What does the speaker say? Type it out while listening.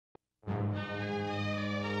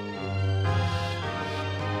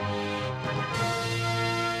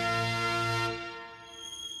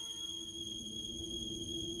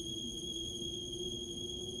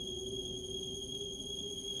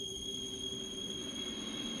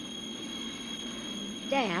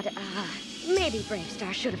Dad, maybe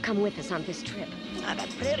BraveStarr should have come with us on this trip.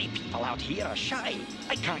 The prairie people out here are shy.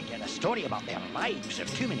 I can't get a story about their lives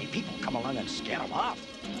if too many people come along and scare them off.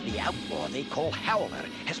 The outlaw they call Howler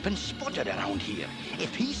has been spotted around here.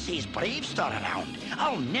 If he sees BraveStarr around,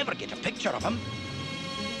 I'll never get a picture of him.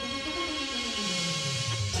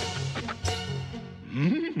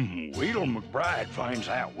 Wait till McBride finds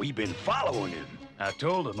out we've been following him. I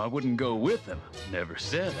told him I wouldn't go with him. Never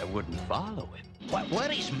said I wouldn't follow him. What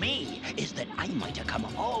worries me is that I might have come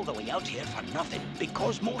all the way out here for nothing,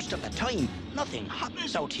 because most of the time, nothing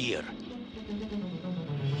happens out here.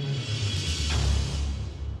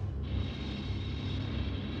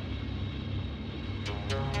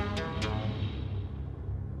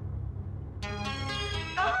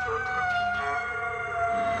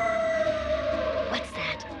 What's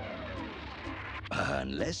that?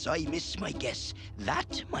 Unless I miss my guess,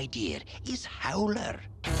 that, my dear, is Howler.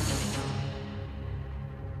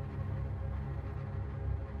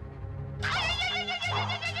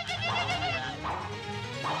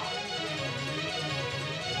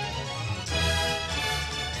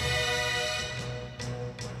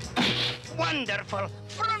 Wonderful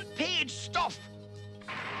front-page stuff.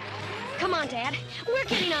 Come on, Dad. We're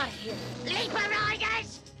getting out of here. Leaper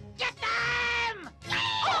Riders, get them!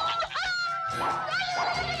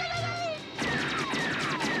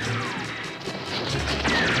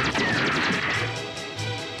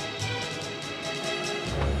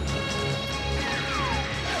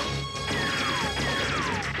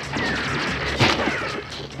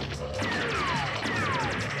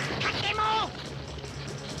 Cut them all!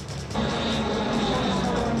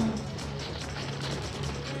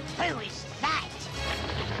 Who is that?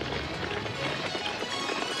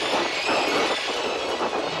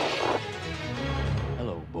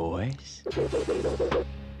 Hello, boys.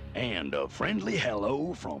 And a friendly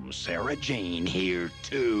hello from Sarah Jane here,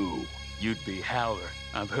 too. You'd be Howler.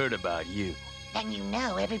 I've heard about you. Then you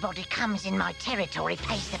know everybody comes in my territory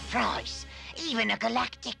pays the price. Even a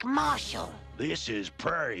galactic marshal. This is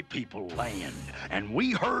Prairie People land, and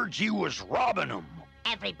we heard you was robbing them.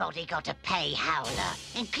 Everybody got to pay, Howler,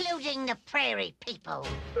 including the prairie people.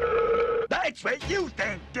 That's what you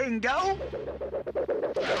think, Dingo.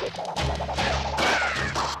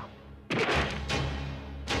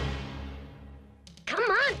 Come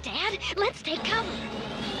on, Dad. Let's take cover.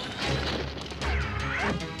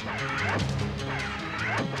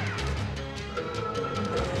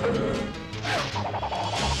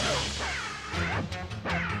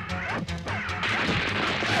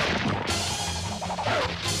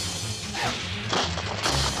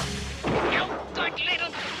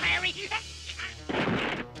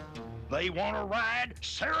 They want a ride,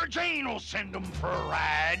 Sarah Jane will send them for a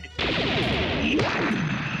ride.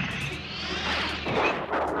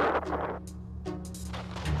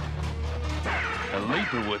 A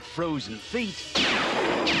leaper with frozen feet. A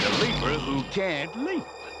leaper who can't leap.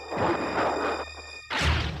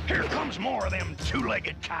 Here comes more of them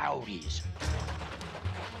two-legged coyotes.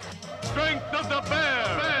 Strength of the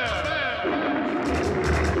bear!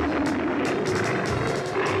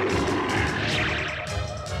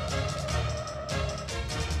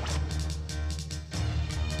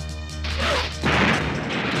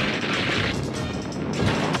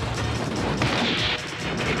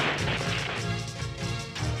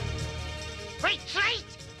 Retreat!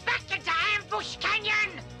 Back into Ambush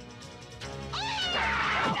Canyon!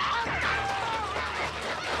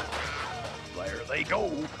 There they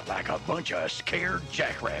go, like a bunch of scared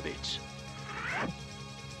jackrabbits.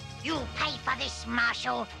 You'll pay for this,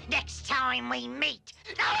 Marshal, next time we meet.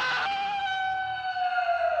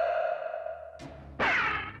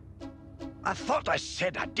 I thought I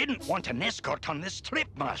said I didn't want an escort on this trip,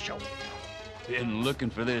 Marshal. Been looking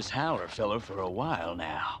for this Howler fella for a while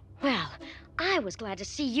now. Well, I was glad to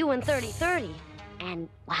see you in 3030. And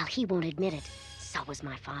while he won't admit it, so was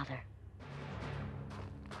my father.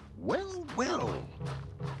 Well, well.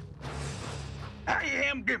 I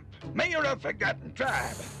am Gimp, Mayor of Forgotten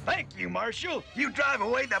Tribe. Thank you, Marshal. You drive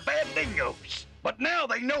away the bad dingoes. But now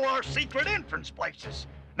they know our secret entrance places.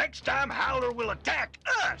 Next time, Howler will attack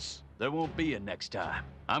us. There won't be a next time.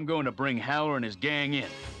 I'm going to bring Howler and his gang in.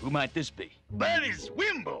 Who might this be? That is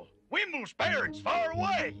Wimble. Wimble's parents far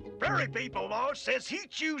away. Prairie People law says he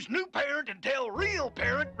choose new parent until real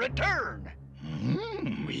parent return.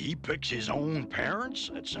 He picks his own parents?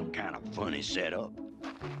 That's some kind of funny setup.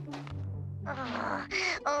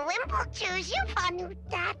 Wimble choose you for new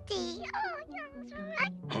daddy.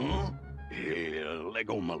 Huh? Yeah, leg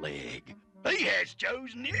on my leg. He has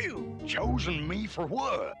chosen you. Chosen me for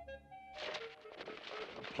what?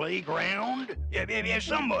 playground? If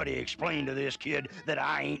somebody explain to this kid that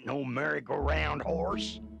I ain't no merry-go-round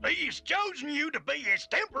horse. He's chosen you to be his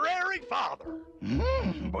temporary father.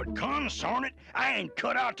 But consarn it, I ain't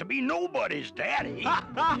cut out to be nobody's daddy.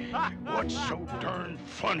 What's so darn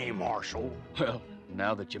funny, Marshal? Well,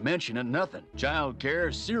 now that you mention it, nothing. Child care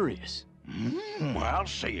is serious. I'll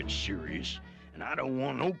say it's serious, and I don't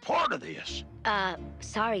want no part of this.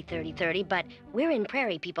 Sorry, 3030, but we're in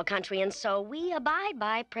Prairie People country, and so we abide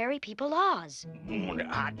by Prairie People laws.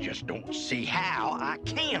 I just don't see how I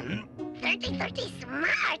can. 3030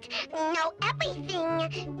 smart. Know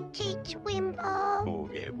everything. Teach Wimble.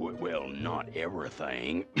 Oh, yeah, well, not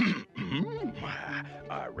everything.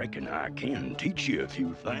 I reckon I can teach you a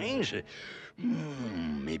few things.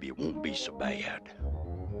 Maybe it won't be so bad.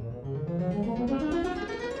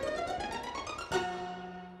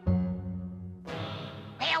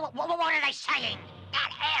 Well, what are they saying?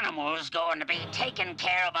 That animal's going to be taking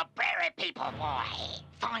care of a Prairie People boy.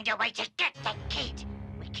 Find a way to get the kid.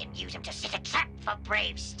 We can use him to set a trap for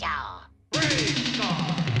BraveStarr.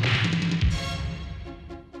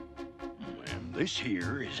 And this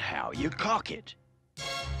here is how you cock it.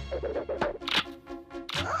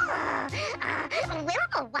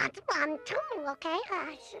 Wimble wants one too, okay,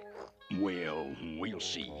 Hush? Well, we'll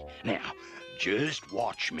see. Now, just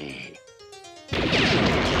watch me.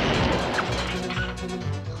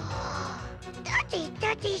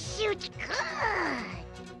 3030 shoots good.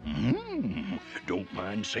 Don't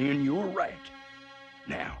mind saying you're right.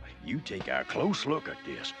 Now, you take a close look at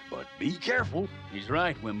this, but be careful. He's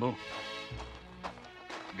right, Wimble.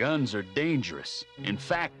 Guns are dangerous. In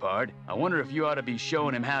fact, Pard, I wonder if you ought to be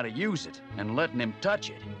showing him how to use it and letting him touch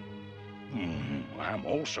it. I'm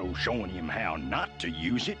also showing him how not to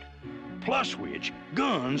use it. Plus which,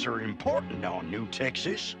 guns are important on New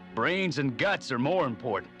Texas. Brains and guts are more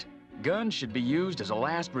important. Guns should be used as a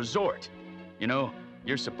last resort. You know,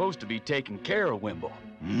 you're supposed to be taking care of Wimble.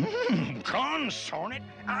 Consarn it,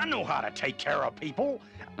 I know how to take care of people.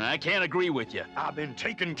 I can't agree with you. I've been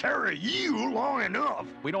taking care of you long enough.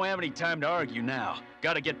 We don't have any time to argue now.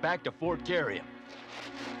 Gotta get back to Fort Kerium.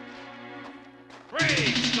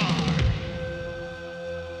 BraveStarr!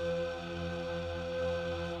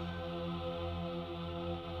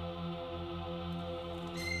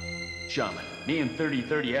 Shaman, me and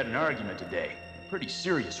 3030 had an argument today. A pretty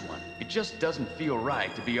serious one. It just doesn't feel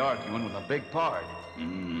right to be arguing with a big Pard.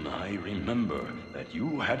 I remember that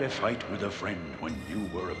you had a fight with a friend when you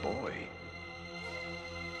were a boy.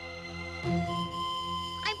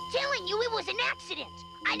 I'm telling you, it was an accident.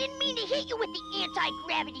 I didn't mean to hit you with the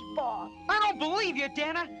anti-gravity ball. I don't believe you,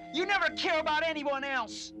 Dana. You never care about anyone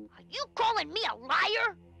else. Are you calling me a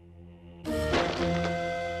liar?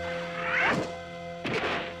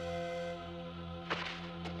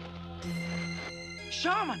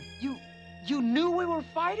 Shaman, you knew we were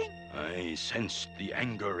fighting? I sensed the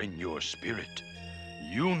anger in your spirit.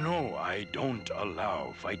 You know I don't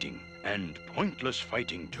allow fighting, and pointless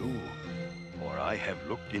fighting too. For I have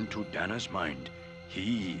looked into Dana's mind.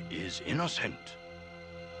 He is innocent.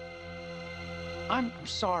 I'm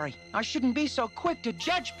sorry. I shouldn't be so quick to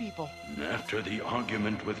judge people. After the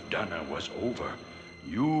argument with Dana was over,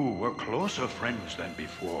 you were closer friends than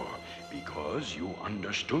before, because you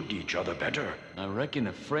understood each other better. I reckon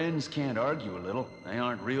if friends can't argue a little, they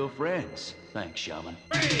aren't real friends. Thanks, Shaman.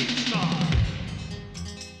 BraveStarr!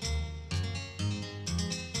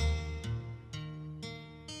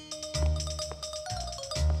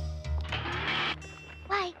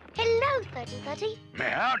 Why, hello, 3030.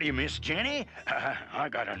 Howdy, Miss Jenny. I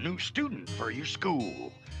got a new student for your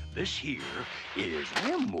school. This here is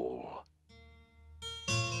Wimble.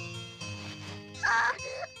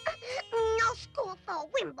 No school for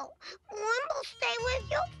Wimble. Wimble stay with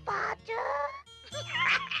your father.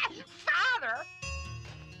 Father?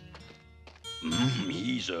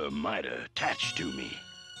 He's mighty attached to me.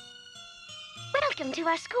 Welcome to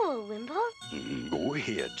our school, Wimble. Go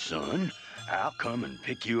ahead, son. I'll come and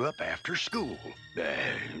pick you up after school.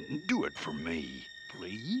 Do it for me,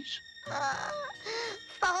 please.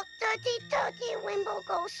 For 3030 Wimble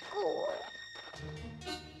go school.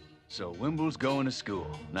 So Wimble's going to school.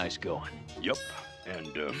 Nice going. Yup.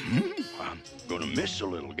 And, I'm gonna miss a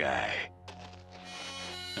little guy.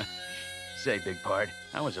 Say, Big Pard,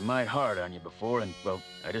 I was a mite hard on you before, and, well,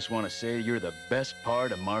 I just want to say you're the best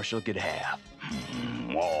Pard a Marshal could have.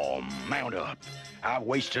 Oh, mount up. I've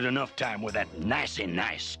wasted enough time with that nicey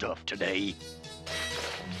nice stuff today.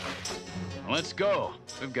 Let's go.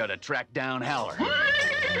 We've got to track down Howler.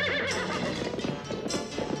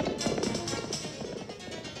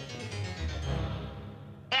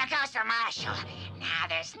 There goes the Marshal. Now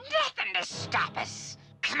there's nothing to stop us.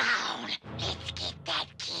 Come let's get that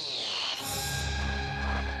kid.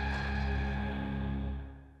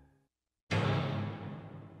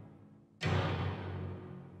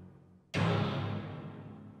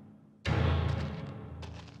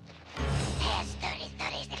 There's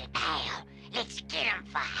 30-30's little pal. Let's get him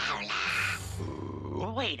for Howler.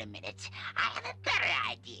 Wait a minute. I have a better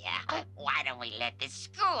idea. Why don't we let the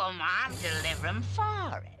school mom deliver him for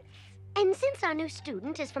us? And since our new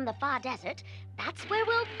student is from the far desert, that's where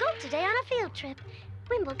we'll go today on a field trip.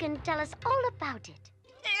 Wimble can tell us all about it.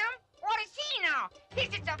 Him? What does he know? He's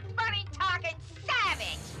just a funny-talking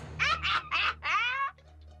savage.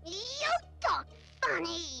 You talk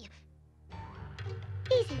funny.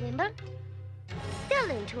 Easy, Wimble. They'll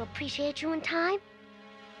learn to appreciate you in time.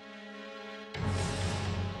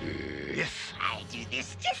 If I do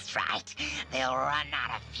this just right, they'll run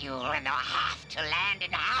out of fuel and they'll have to land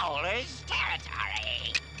in Howler's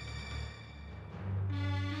territory.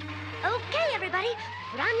 Okay, everybody,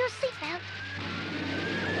 put on your seatbelt.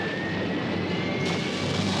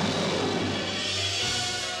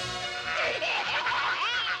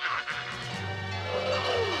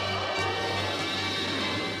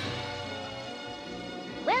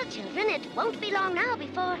 Well, children, it won't be long now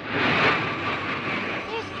before...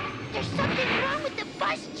 There's something wrong with the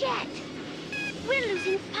bus jet. We're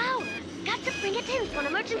losing power. Got to bring it in for an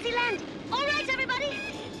emergency landing. All right, everybody,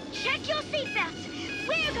 check your seatbelts.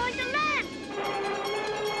 We're going to land.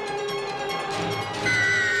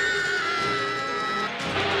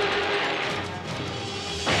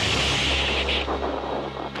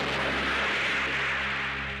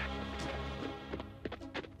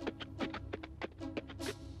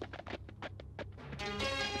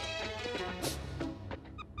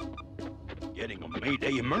 Getting a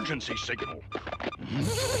Mayday emergency signal.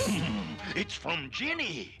 It's from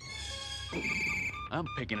Jenny. I'm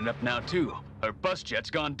picking it up now, too. Her bus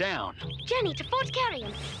jet's gone down. Jenny, to Fort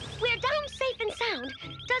Kerium. We're down safe and sound.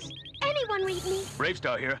 Does anyone read me?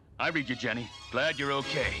 BraveStarr here. I read you, Jenny. Glad you're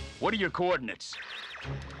okay. What are your coordinates?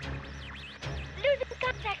 Losing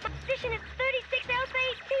contact. My position is 36 Alpha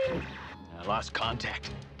 18. I lost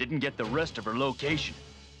contact. Didn't get the rest of her location.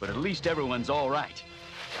 But at least everyone's all right.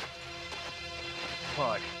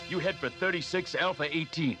 Park, you head for 36 Alpha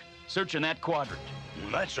 18. Search in that quadrant.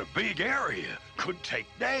 That's a big area. Could take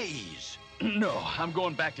days. No, I'm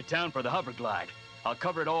going back to town for the hover glide. I'll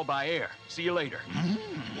cover it all by air. See you later.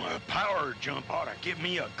 A power jump ought to give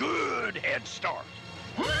me a good head start.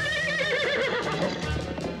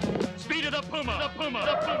 Speed of the puma! The puma!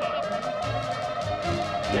 The puma!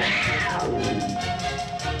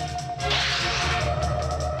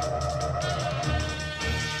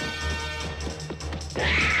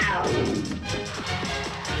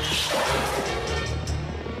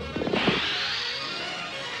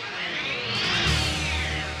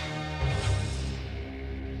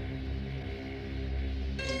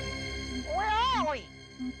 Where are we?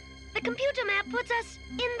 The computer map puts us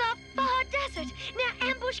in the far desert, near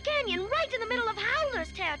Ambush Canyon, right in the middle of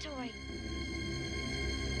Howler's territory.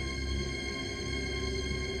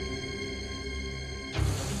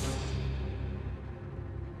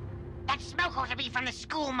 That smoke ought to be from the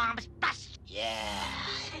school mom's bus. Yeah,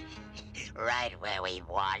 right where we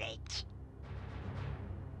want it.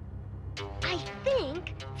 I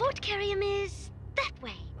think Fort Kerium is that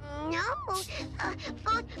way. No, Fort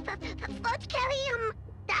Kerium,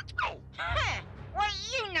 that way. Huh, what do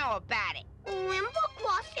you know about it? Wimble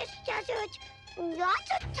crossed this desert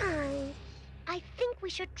lots of times. I think we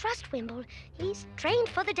should trust Wimble. He's trained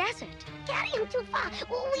for the desert. Kerium too far.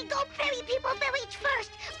 We go Prairie People Village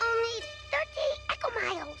first. Only 30 echo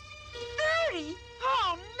miles. 30?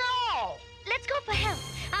 Oh, no! Let's go for help.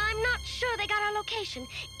 I'm not sure they got our location.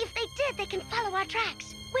 If they did, they can follow our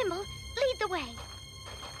tracks. Wimble, lead the way.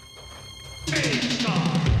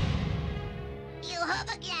 You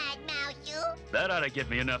hover glide, Mouseu. That ought to give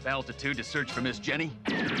me enough altitude to search for Miss Jenny.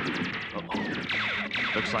 Uh-oh.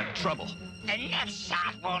 Looks like trouble. The next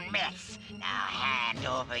shot won't miss. Now hand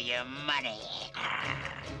over your money.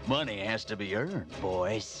 Money has to be earned,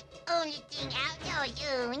 boys. Only thing outlaw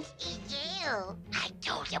owns is you. I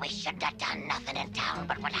told you we shouldn't have done nothing in town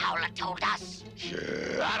but what Howler told us.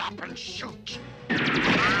 Shut up and shoot.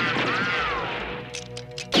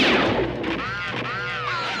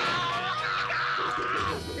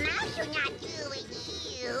 Mouseu not do with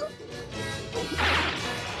you.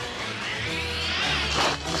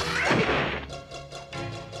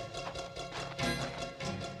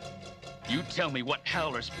 You tell me what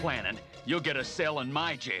Howler's planning, you'll get a cell in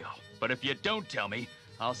my jail. But if you don't tell me,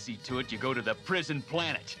 I'll see to it you go to the prison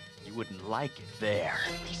planet. You wouldn't like it there.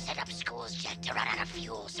 We set up School's jet to run out of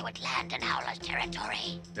fuel so it land in Howler's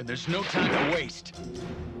territory. Then there's no time to waste.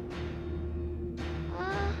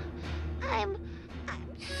 I'm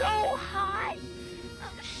so hot.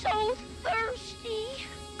 I'm so thirsty.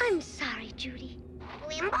 I'm sorry, Judy.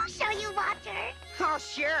 Wimble, show you water. Oh,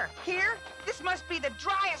 sure. Here? This must be the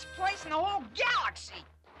driest place in the whole galaxy.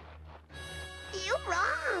 You're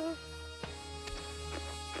wrong.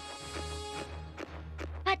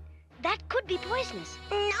 But that could be poisonous.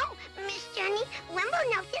 No, Miss Jenny. Wimble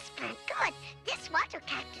knows this plant good. This water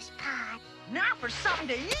cactus pod. Now for something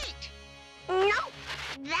to eat. No,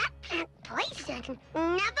 that plant poison.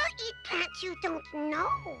 Never eat plants you don't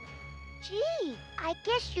know. Gee, I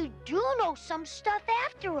guess you do know some stuff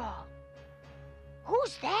after all.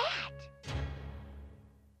 Who's that?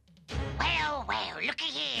 Well, well, looky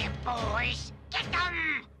here, boys. Get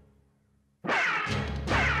them!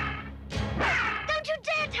 Don't you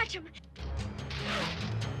dare touch him!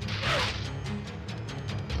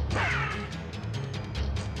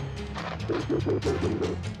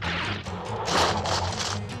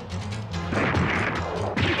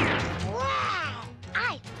 Wow,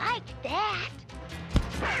 I like that.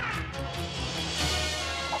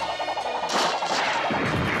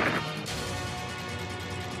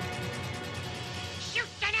 Shoot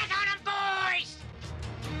the net on them, boys!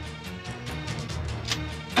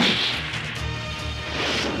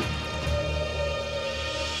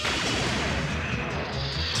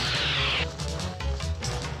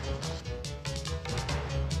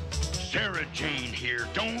 Sarah Jane here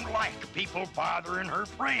don't like people bothering her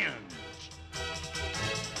friends.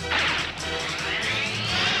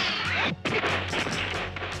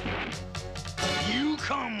 You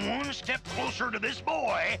come one step closer to this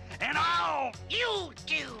boy, and I'll... You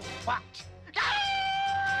do what?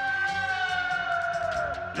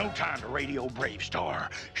 No time to radio BraveStarr.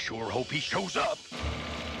 Sure hope he shows up.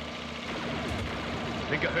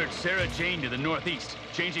 Think I heard Sarah Jane to the northeast,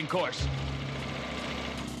 changing course.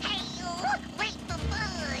 Hey, you, wait for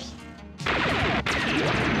boy.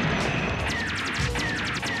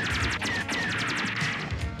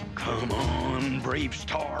 Come on,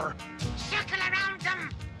 BraveStarr. Circle around them!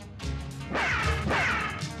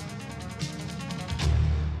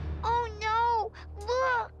 Oh no,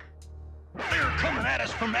 look. They're coming at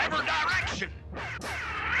us from every direction.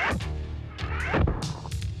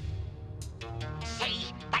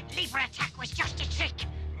 See? That lever attack was just a trick.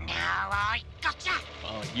 Now I gotcha!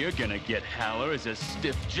 All you're gonna get, Howler, is a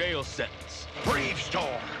stiff jail sentence.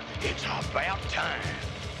 BraveStarr, it's about time.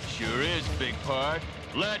 Sure is, big part.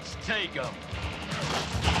 Let's take 'em.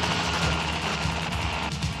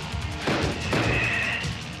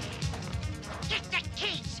 Get the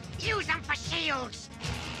keys! Use them for shields!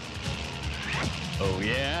 Oh,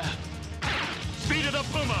 yeah? Speed of the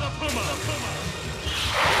puma! The puma! The puma!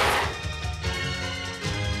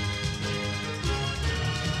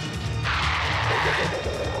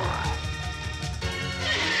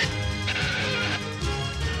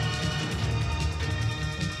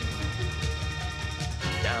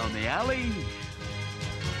 Down the alley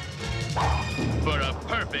for a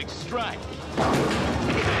perfect strike.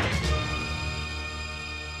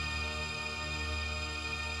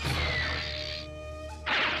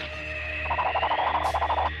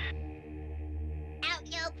 Out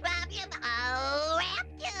your problem, all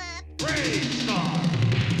wrapped up.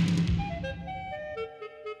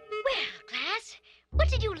 Well, class, what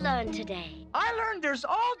did you learn today? I learned there's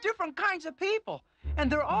all different kinds of people,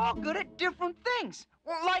 and they're all good at different things.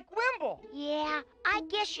 Well, like Wimble. Yeah, I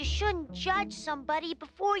guess you shouldn't judge somebody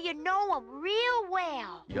before you know them real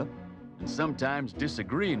well. Yep. And sometimes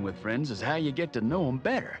disagreeing with friends is how you get to know them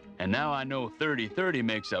better. And now I know 30-30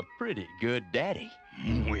 makes a pretty good daddy.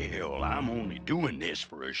 Well, I'm only doing this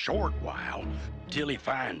for a short while, till he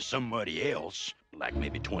finds somebody else, like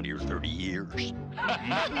maybe 20 or 30 years.